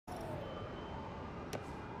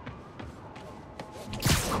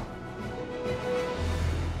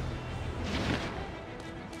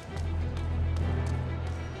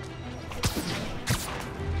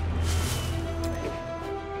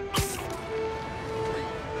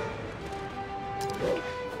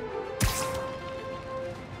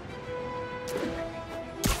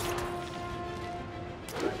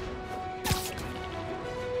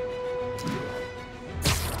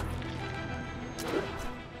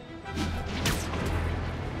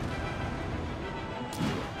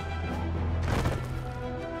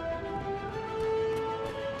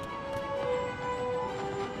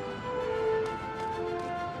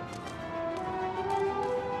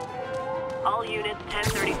All units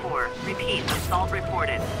 1034. Repeat, assault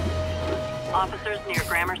reported. Officers near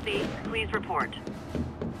Gramercy, please report.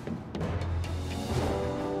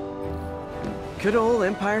 Good old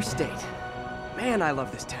Empire State. Man, I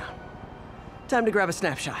love this town. Time to grab a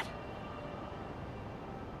snapshot.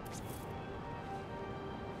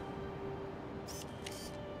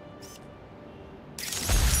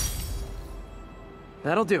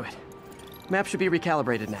 That'll do it. Map should be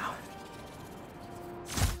recalibrated now.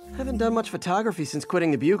 Haven't done much photography since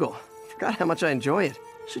quitting the Bugle. Forgot how much I enjoy it.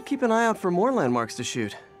 Should keep an eye out for more landmarks to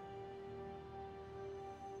shoot.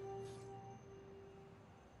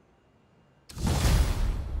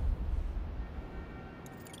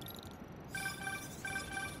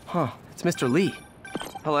 Huh, it's Mr. Lee.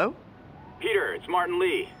 Hello? Peter, it's Martin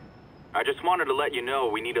Lee. I just wanted to let you know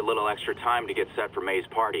we need a little extra time to get set for May's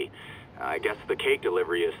party. I guess the cake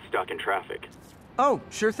delivery is stuck in traffic. Oh,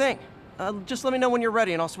 sure thing. Just let me know when you're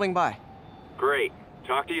ready and I'll swing by. Great.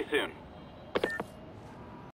 Talk to you soon.